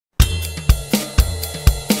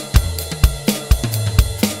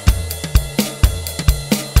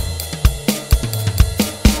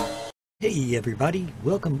Hey everybody,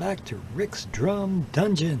 welcome back to Rick's Drum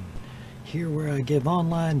Dungeon, here where I give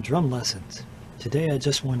online drum lessons. Today I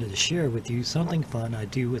just wanted to share with you something fun I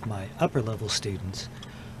do with my upper level students,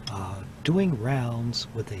 doing rounds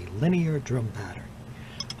with a linear drum pattern.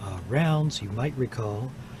 Rounds, you might recall,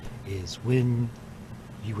 is when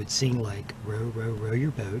you would sing like row, row, row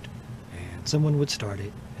your boat, and someone would start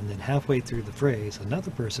it, and then halfway through the phrase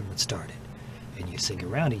another person would start it, and you sing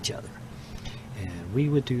around each other. And we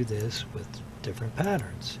would do this with different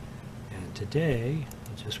patterns. And today,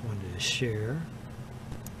 I just wanted to share,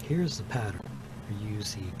 here's the pattern. We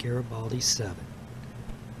use the Garibaldi 7.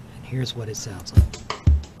 And here's what it sounds like.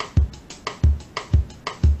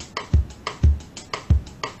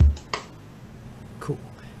 Cool.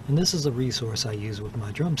 And this is a resource I use with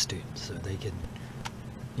my drum students so they can,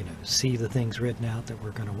 see the things written out that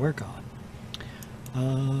we're going to work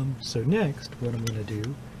on. So next, what I'm going to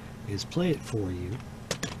do is play it for you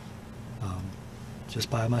just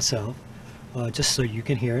by myself, just so you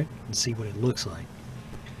can hear it and see what it looks like.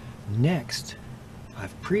 Next,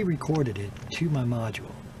 I've pre-recorded it to my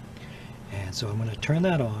module, and so I'm going to turn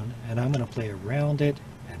that on and I'm going to play around it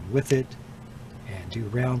and with it and do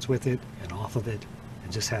rounds with it and off of it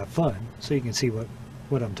and just have fun so you can see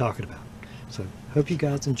what I'm talking about. So hope you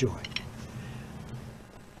guys enjoy.